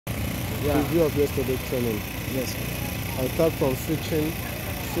review of yesterday's training. Yes. I start from switching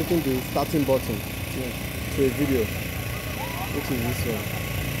the starting button to a video, which is this one.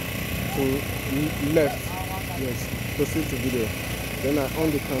 To left, proceed to video. Then I on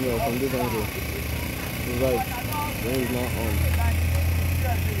the camera from this angle. To right, then it's now on.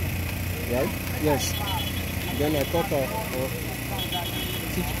 Right? Yes. Then I thought of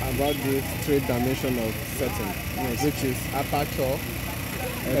teach about the straight dimension of setting, which is aperture,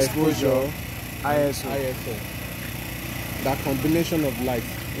 exposure, ISO. That combination of light,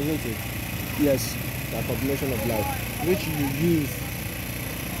 isn't it? Yes. That combination of light, which you use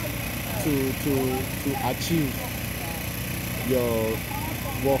to achieve your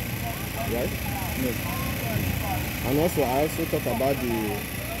work, right? Yes. And also I also talk about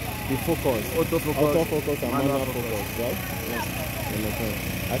the focus, autofocus and manual focus, right? Yes. You understand?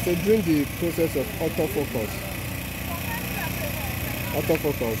 I said during the process of autofocus,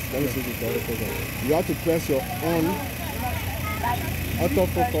 let me see this autofocus. You have to press your on,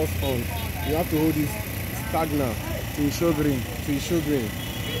 autofocus on. You have to hold this stagnant To show green. to show green.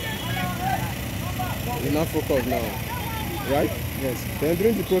 You now focus now, right? Yes. Then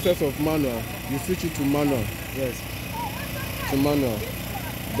during the process of manual, you switch it to manual. Yes. To manual.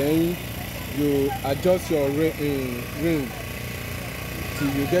 Then you adjust your ring till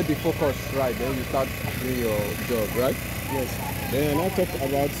you get the focus right. Then you start doing your job, right? Yes. Then I talk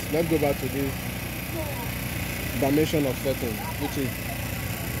about, let's go back to this dimension of setting, which is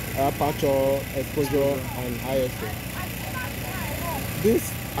aperture, exposure, and ISO.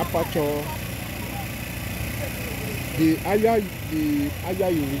 This aperture, the higher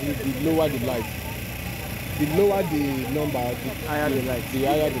you read, the lower the light. The lower the number, the Higher the light. The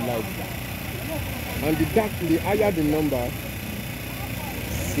higher the light. And the higher the number,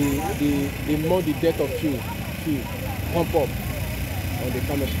 the more the depth of field pump up on the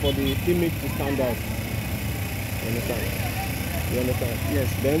camera for the image to stand out. You understand? You understand? Yes.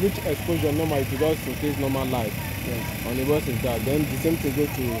 Then which exposure normal if you just increase normal light. Yes. On the worst is that. Then the same thing go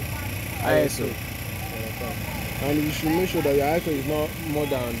to ISO. You understand? And you should make sure that your ISO is not more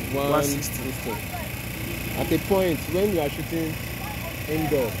than 160. At a point when you are shooting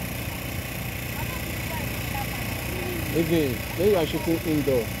indoor, even when you are shooting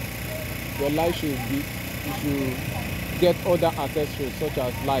indoor, your light should be, you should get other accessories such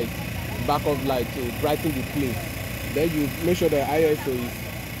as light, backup light to brighten the place. Then you make sure the ISO is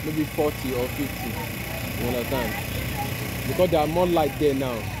maybe 40 or 50. You understand? Because there are more light there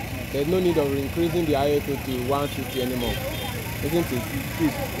now. There's no need of increasing the ISO to 150 anymore. Isn't it?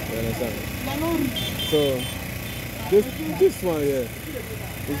 You understand? So this one here,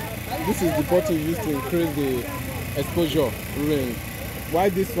 this is the button used to increase the exposure ring. Why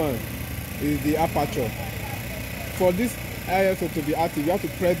this one is the aperture. For this ISO to be active, you have to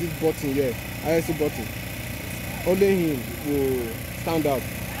press this button here, ISO button. Only him will stand out.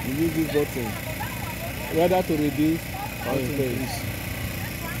 You use this button, whether to reduce or increase.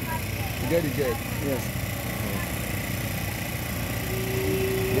 You get it, Yes.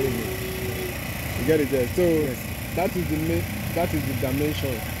 You get it, So Yes. that is the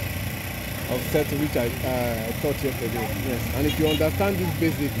dimension of setting which I taught yesterday. Yes. And if you understand this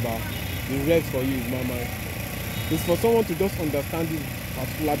basic, the rest for you is normal. It's for someone to just understand this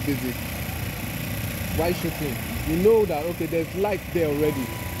particular basic. Why shooting? You know that okay, there's light there already.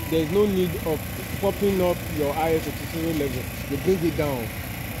 There's no need of popping up your ISO to 0 level. You bring it down.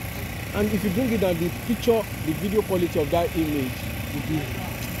 And if you bring it down, the video quality of that image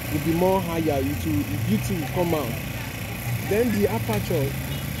will be more higher. The beauty will come out. Then the aperture,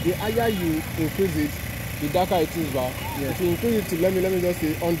 the higher you increase it, the darker it is. If you increase it to let me just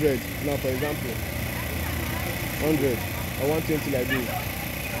say 100 now, for example, 100 or 120 like this,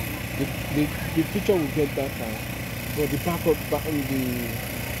 the picture will get darker. But the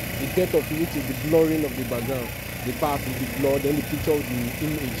depth of it, which is the blurring of the background, the back will be blurred, then the picture of the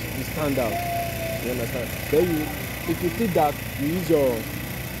image will stand out. You understand? Then if you see that, you use your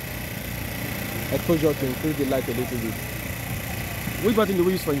exposure to increase the light a little bit. Which button do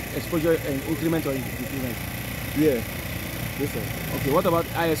we use for exposure and increment or decrement? Yeah, this one. Okay, what about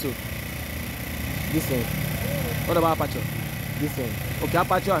ISO? This one. What about aperture? This one. Okay,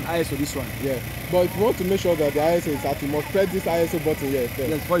 aperture and ISO, this one. Yeah. But if you want to make sure that the ISO is active, you must press this ISO button here first.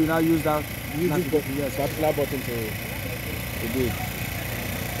 Yes, before you now use that. Use this button, yes, particular button to do it.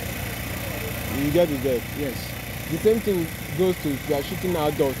 You get it. Yes. The same thing goes to if you are shooting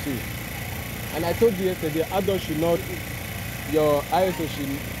outdoors too. And I told you yesterday, outdoors should not, your ISO should,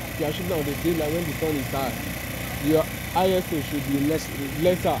 if you are shooting on the daylight when the sun is high, your ISO should be lesser.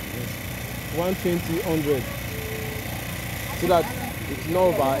 Yes. 120, 100. So that it's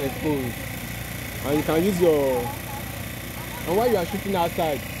not overexposed, and you can use your, and while you are shooting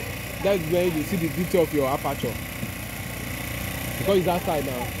outside, that's when you see the beauty of your aperture, because it's outside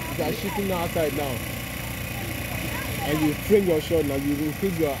now. You are shooting outside now, and you frame your shot now, you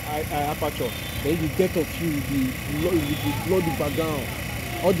increase your aperture, then the depth of field will be blood the background,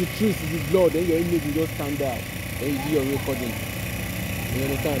 all the trees will be blood, then your image will just stand out, then you do your recording. You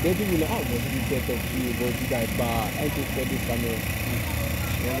understand? Then people will know, but the depth of field, but this guy bad, I take for this camera.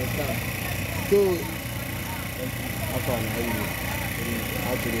 You understand? So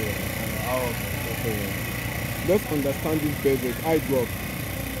how to do it? Just understand this basic. I drop.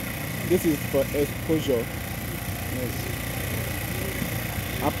 This is for exposure. Yes.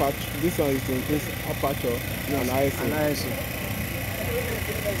 Aperture. This one is to increase aperture, yes, and ISO.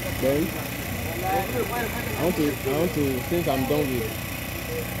 Then I want to since I'm done with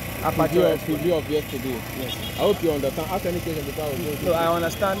preview of yesterday. Yes. I hope you understand. Ask any question before I go. No, I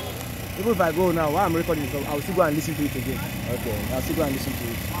understand. Even if I go now, while I'm recording, so I'll still go and listen to it again. Okay. I'll still go and listen to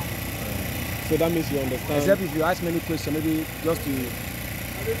it. So that means you understand. Except if you ask many questions, maybe just to.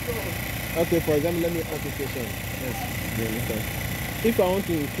 Okay, for example, let me ask a question. Yes. You understand? If I want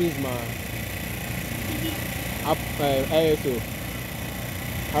to increase my ISO,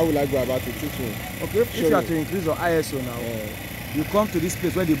 how will I go about it? Teach me. Okay, if you are to increase your ISO now, you come to this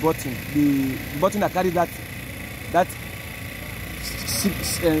place where the button that carries that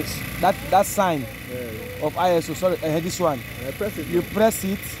sign of ISO. Sorry, this one. Press it. You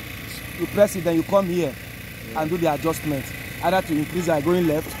press it, then you come here and do the adjustment. Either to increase by going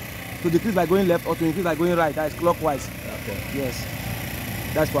left, to decrease by going left, or to increase by going right. That is clockwise. Okay. Yes.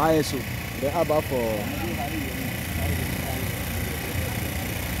 That's for ISO. Then how about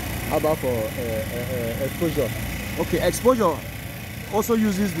exposure? Okay, exposure also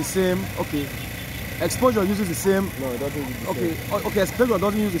uses the same. Okay, exposure uses the same. No, it doesn't use the same. Okay, exposure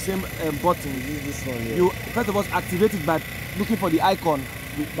doesn't use the same button. You use this one here. You first of all activate it by looking for the icon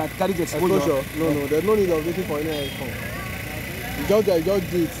that carries exposure. No, there's no need of looking for any icon. You just do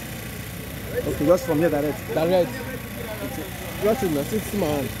it. Okay, just from here direct. Just in the 6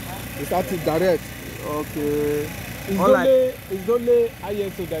 man. You start it direct. Okay. It's only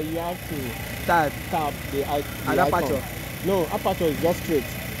ISO that you have to tap the icon. Aperture. No, aperture is just straight.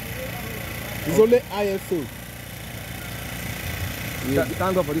 It's only ISO.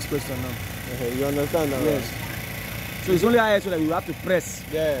 Thank God for this question now. Okay, you understand now? Yes. So it's only ISO that you have to press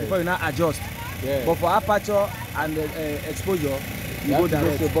before you now adjust. Yeah. But for aperture and exposure, you go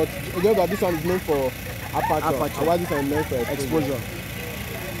direct. But just that this one is meant for aperture. Why this one is meant for exposure?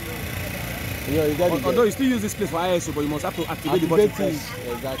 Yeah, you get it. Although you still use this place for ISO, but you must have to activate the button first.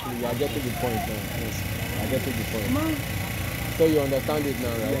 Exactly. You are getting the point now. Yes. You are getting the point. So you understand it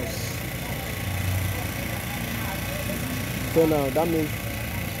now, right? Yes. So now that means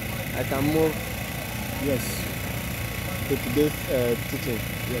I can move. Yes. To today's teaching.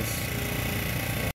 Yes.